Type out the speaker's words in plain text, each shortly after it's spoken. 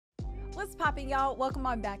What's poppin', y'all? Welcome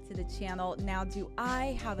on back to the channel. Now, do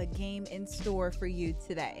I have a game in store for you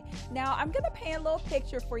today? Now, I'm gonna paint a little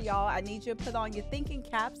picture for y'all. I need you to put on your thinking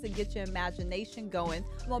caps and get your imagination going.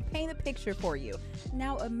 I'm gonna paint a picture for you.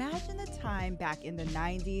 Now, imagine a time back in the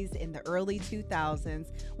 90s, in the early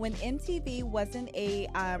 2000s, when MTV wasn't a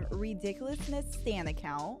ridiculousness stan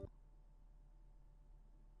account.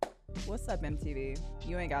 What's up, MTV?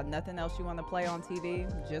 You ain't got nothing else you want to play on TV?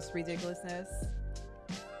 Just ridiculousness?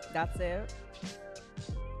 That's it?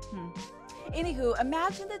 Anywho,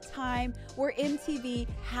 imagine the time where MTV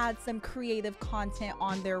had some creative content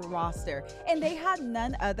on their roster, and they had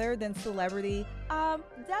none other than celebrity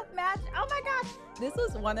Deathmatch. Oh my gosh, this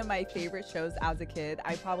was one of my favorite shows as a kid.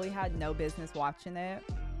 I probably had no business watching it.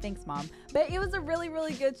 Thanks, Mom. But it was a really,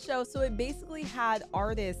 really good show. So it basically had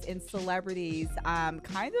artists and celebrities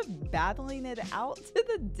kind of battling it out to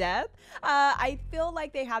the death. I feel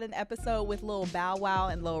like they had an episode with Lil Bow Wow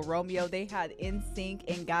and Lil Romeo. They had NSYNC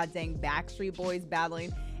and goddamn Backstreet Boys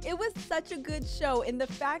battling. It was such a good show. And the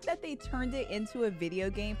fact that they turned it into a video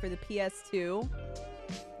game for the PS2,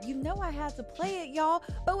 you know I had to play it, y'all.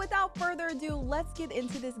 But without further ado, let's get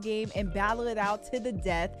into this game and battle it out to the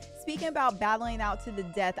death. Speaking about battling out to the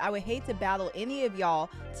death, I would hate to battle any of y'all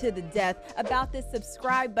to the death about this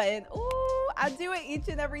subscribe button. Ooh, I do it each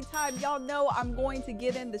and every time. Y'all know I'm going to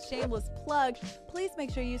get in the shameless plug. Please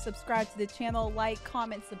make sure you subscribe to the channel, like,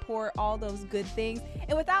 comment, support, all those good things.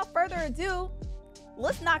 And without further ado,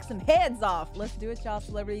 let's knock some heads off. Let's do it, y'all.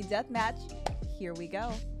 Celebrity Deathmatch. Here we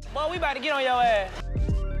go. Boy, we about to get on your ass.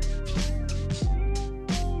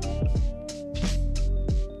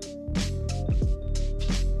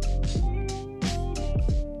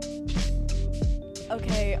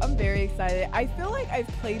 Okay, I'm very excited. I feel like I've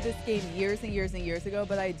played this game years and years and years ago,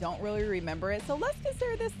 but I don't really remember it. So let's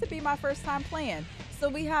consider this to be my first time playing. So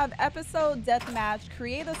we have episode Deathmatch,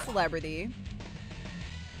 create a celebrity.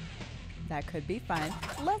 That could be fun.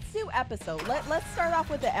 Let's do episode. Let's start off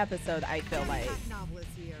with the episode, I feel like.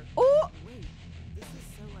 Oh!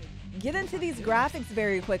 Get into these graphics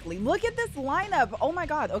very quickly. Look at this lineup. Oh my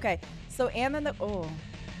God. Okay, so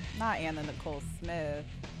not Anna Nicole Smith.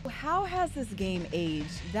 How has this game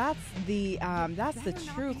aged? That's the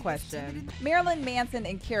true question. Marilyn Manson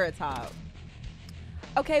and Carrot Top.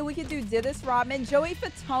 Okay, we could do Dennis Rodman, Joey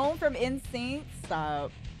Fatone from NSYNC.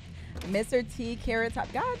 Stop. Mr. T, Carrot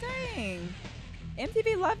Top. God dang.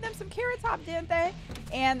 MTV loved them some Carrot Top, didn't they?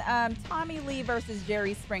 And Tommy Lee versus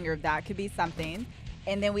Jerry Springer. That could be something.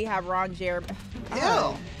 And then we have Ron Jeremy.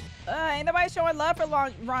 Ain't nobody showing love for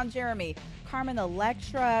Ron Jeremy. Carmen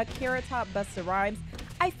Electra, Carrot Top, Busta Rhymes.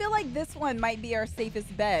 I feel like this one might be our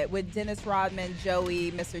safest bet with Dennis Rodman,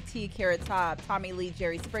 Joey, Mr. T, Carrot Top, Tommy Lee,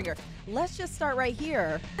 Jerry Springer. Let's just start right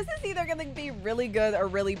here. This is either gonna be really good or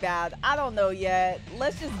really bad. I don't know yet.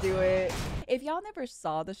 Let's just do it. If y'all never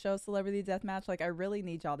saw the show Celebrity Deathmatch, like I really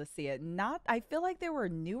need y'all to see it. I feel like there were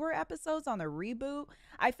newer episodes on a reboot.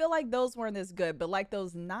 I feel like those weren't as good, but like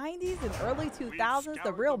those 90s and early 2000s,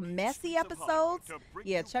 the real messy episodes.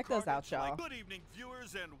 Yeah, check those out, y'all. Good evening,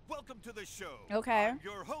 viewers, and welcome to the show. Okay. I'm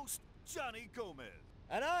your host, Johnny Gomez.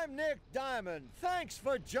 And I'm Nick Diamond. Thanks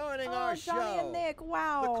for joining our show. Johnny and Nick,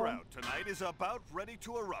 wow. The crowd tonight is about ready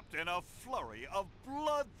to erupt in a flurry of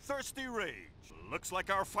bloodthirsty rage. Looks like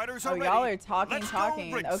our fighters are ready. Y'all are talking. Let's go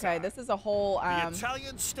ringside. Okay, this is a whole The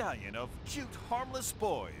Italian stallion of cute, harmless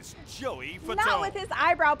boys, Joey Fatone. Not with his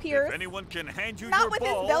eyebrow pierced. If anyone can hand you Not your with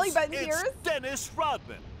balls, his belly button it's pierced. Dennis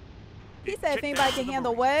Rodman. He said if anybody can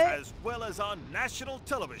handle what? As well as on national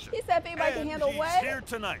television. He said if anybody can handle what? He's here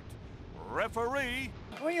tonight. Referee.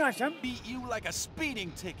 What you want, son? Beat you like a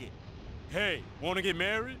speeding ticket. Hey, wanna get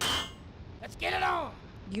married? Let's get it on.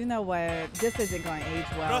 You know what? This isn't going to age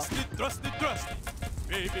well. Thrust it, thrust it, thrust it.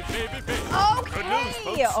 Baby, baby, baby. Good news,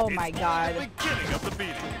 Okay. folks. Oh my It's God. only the beginning of the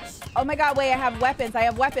beatings. Oh my God, wait, I have weapons. I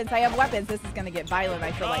have weapons. This is going to get violent,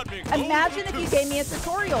 I feel like. Imagine if you gave me a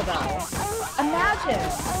tutorial, though. Imagine.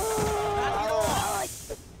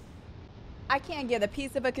 I can't get a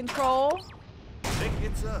piece of a control. Think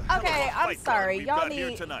it's a Okay, I'm sorry. Y'all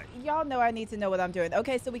know I need to know what I'm doing.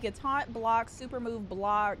 Okay, so we could taunt, block, super move,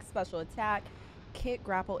 block, special attack, kick,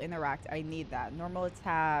 grapple, interact. I need that. Normal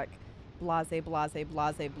attack, blase, blase, blase,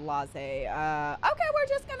 blase. Okay, we're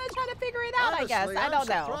just gonna try to figure it out, Honestly, I guess. I don't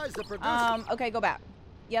know. surprised the producers- Okay, go back.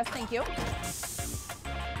 Yes, thank you.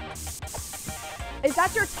 Is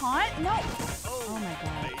that your taunt? No. Oh my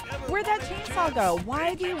God. Where'd that chainsaw go?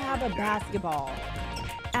 Why do you have a basketball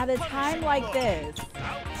at a time like this?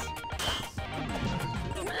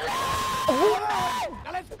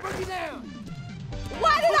 Now let's break it down.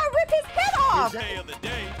 Why did I rip his head off? Day of the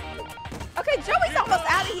day. Okay, Joey's almost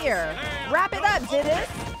out of here. Wrap it up, Dennis.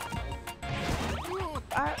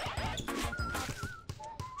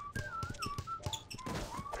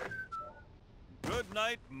 Good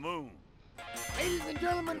night, Moon. Ladies and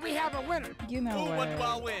gentlemen, we have a winner. You know What do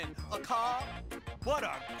I what? win? A car? What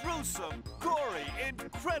a gruesome, gory,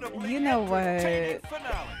 incredibly You know what? entertaining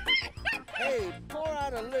finale. Hey, pour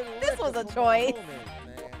out a little. This was liquor a for my choice. homies, man.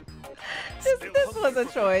 This was a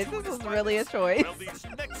choice. This was really a choice. Well, these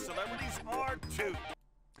next celebrities are too.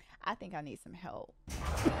 I think I need some help.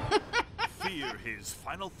 Fear his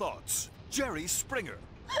final thoughts. Jerry Springer.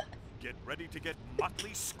 Get ready to get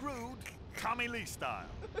motley screwed, Tommy Lee style.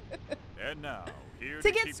 And now, here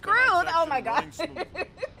To get keep screwed? tonight's Oh my action God. running smoothly,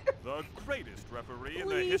 the greatest referee in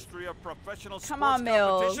the Please. history of professional sports Come on,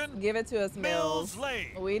 Mills. competition, Give it to us, Mills. Mills Lane.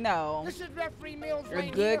 We know. This is referee Mills You're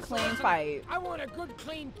Lane good, here, clean listen, fight. I want a good,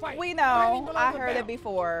 clean fight. We Fighting know. below I the heard belt. it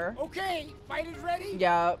before. Okay, fight is ready?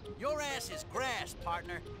 Yup. Your ass is grass,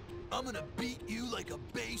 partner. I'm gonna beat you like a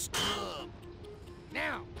bass drum.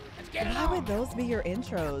 Now, let's get it Why on. would those be your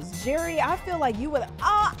intros? Jerry, I feel like you would.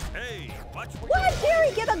 Hey, watch Why did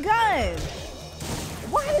Jerry get a gun?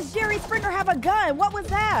 Why does Jerry Springer have a gun? What was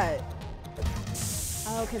that?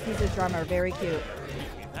 Oh, because he's a drummer. Very cute.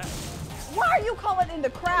 Why are you calling in the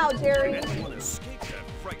crowd, Jerry? anyone escape that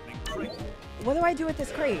frightening crate. What do I do with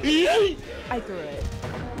this crate? I threw it.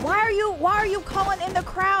 Why are you calling in the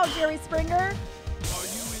crowd, Jerry Springer? Are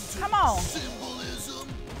you into Come on. symbolism?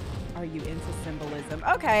 Are you into symbolism?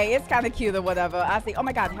 Okay, it's kind of cute or whatever. I see. Oh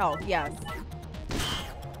my God, health. Yes.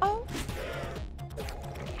 Oh.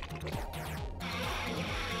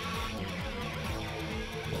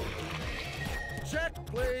 Check,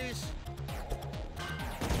 please.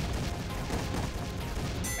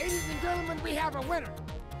 Ladies and gentlemen, we have a winner.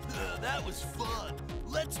 That was fun.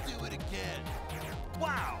 Let's do it again.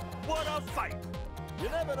 Wow, what a fight! You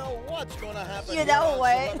never know what's going to happen You here know on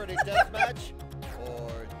what? Celebrity Deathmatch. Or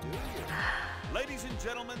do you? Ladies and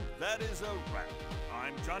gentlemen, that is a wrap.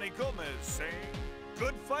 I'm Johnny Gomez saying,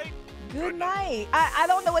 good fight. Good night. I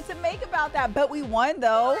don't know what to make about that, but we won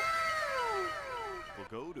though.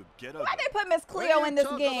 We'll go to get Why up. they put Miss Cleo When in you this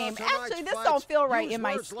talk game? about tonight's Actually, this fights, don't feel right use in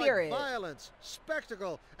my words like spirit. violence,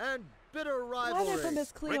 spectacle, and bitter Why rivalry. did I put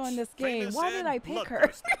Miss Cleo in Rich, this game? famous, Why did and I pick her?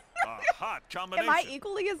 bloodthirsty. A hot combination. Am I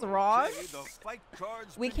equally as wrong? Okay, the fight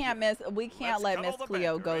cards We can't begin. We can't Let's let cut Miss all the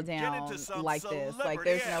Cleo banter go and get down into some like this. Like,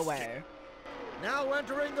 there's no celebrity way. action. Now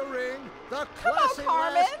entering the ring, the Come on, classy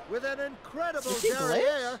Carmen. lass with an incredible Did she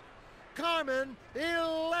derriere, Carmen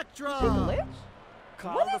Electra. She glitch?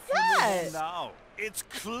 Call What the is funeral that? now. It's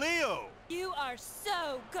Cleo. You are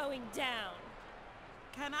so going down.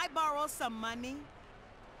 Can I borrow some money?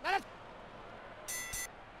 Let us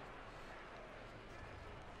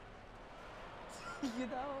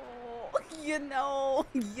You know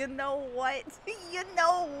what? You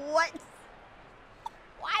know what?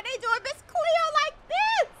 Why they doing Miss Cleo like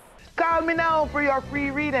this? Call me now for your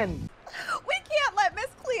free reading. We can't let Miss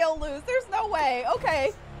Cleo lose. There's no way.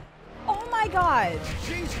 Okay. Oh my God.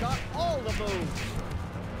 She's got all the moves.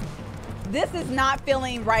 This is not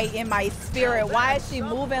feeling right in my spirit. Why is she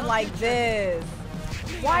moving like this?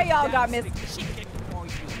 Why y'all got Miss Cleo's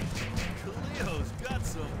got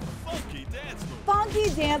some funky dance moves. funky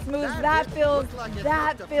dance moves? That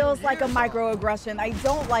feels like a microaggression. I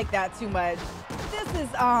don't like that too much. This is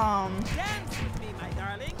Dance with me, my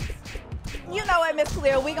darling. you know what, Miss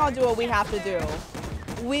Cleo, we gonna do what we have to do.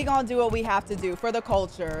 We gonna do what we have to do for the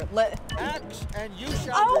culture. Act and you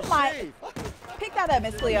shall Oh my! receive. Pick that up,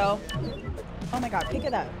 Miss Cleo. Oh my God, pick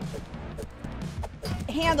it up.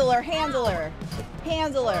 Handle her, handle her,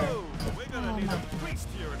 handle her. Oh, we're gonna need a priest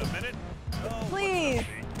here in a minute. Oh, what's Please. up,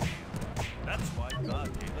 Pete? That's why God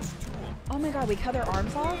gave us two. Oh my God, we cut her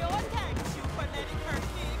arms off? Cleo, thanks you for letting her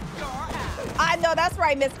kick your ass. I know, that's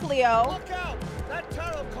right, Miss Cleo. Look out! That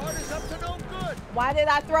tarot card is up to no good. Why did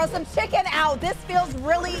I throw some chicken out? This feels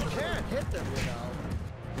really... Can't hit them, you know.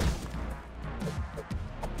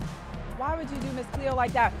 Why would you do Miss Cleo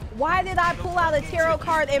like that? Why did I pull out a tarot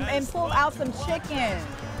card and pull out some chicken?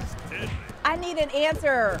 I need an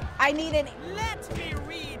answer. I need an... Let me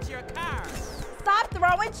read your card. Stop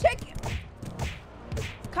throwing chicken.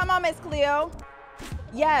 Come on, Miss Cleo.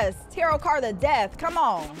 Yes, tarot card of death. Come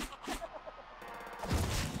on.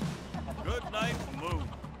 Good night, Moon.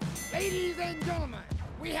 Ladies and gentlemen,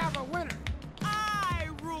 we have a winner. I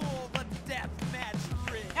rule the death match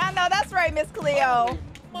ring. I know, that's right, Miss Cleo. Holy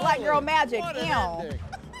Black moly, girl magic. what an Ew. ending.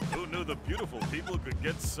 Who knew the beautiful people could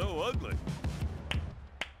get so ugly?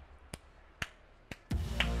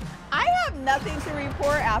 I have nothing to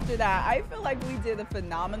report after that. I feel like we did a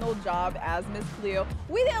phenomenal job as Miss Cleo.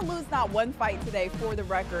 We didn't lose not one fight today, for the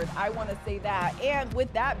record. I want to say that. And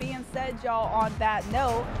with that being said, y'all, on that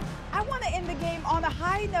note, I I want to end the game on a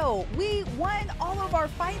high note. We won all of our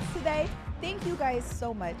fights today. Thank you guys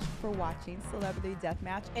so much for watching Celebrity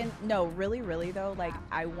Deathmatch. And no, really though, like,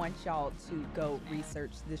 I want y'all to go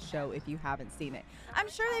research this show if you haven't seen it. I'm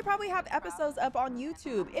sure they probably have episodes up on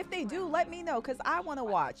YouTube. If they do, let me know, because I want to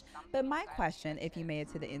watch. But my question, if you made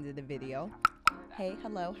it to the end of the video, hey,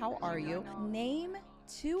 hello, how are you? Name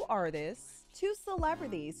 2 artists, 2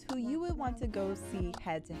 celebrities who you would want to go see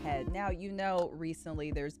head to head. Now, you know,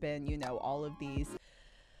 recently there's been, you know, all of these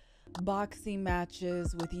boxing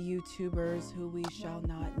matches with YouTubers who we shall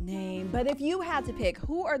not name. But if you had to pick,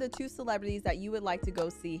 who are the 2 celebrities that you would like to go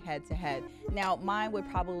see head to head? Now, mine would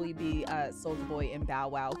probably be Soulja Boy and Bow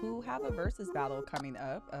Wow, who have a versus battle coming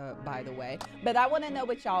up, by the way. But I want to know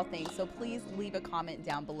what y'all think, so please leave a comment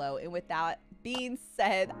down below. And with that being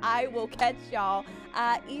said, I will catch y'all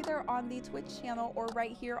either on the Twitch channel or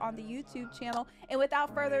right here on the YouTube channel. And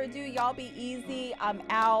without further ado, y'all be easy. I'm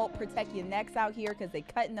out. Protect your necks out here because they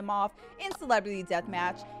cutting them off in Celebrity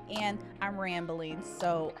Deathmatch. And I'm rambling.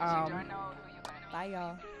 So, bye,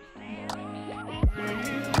 y'all.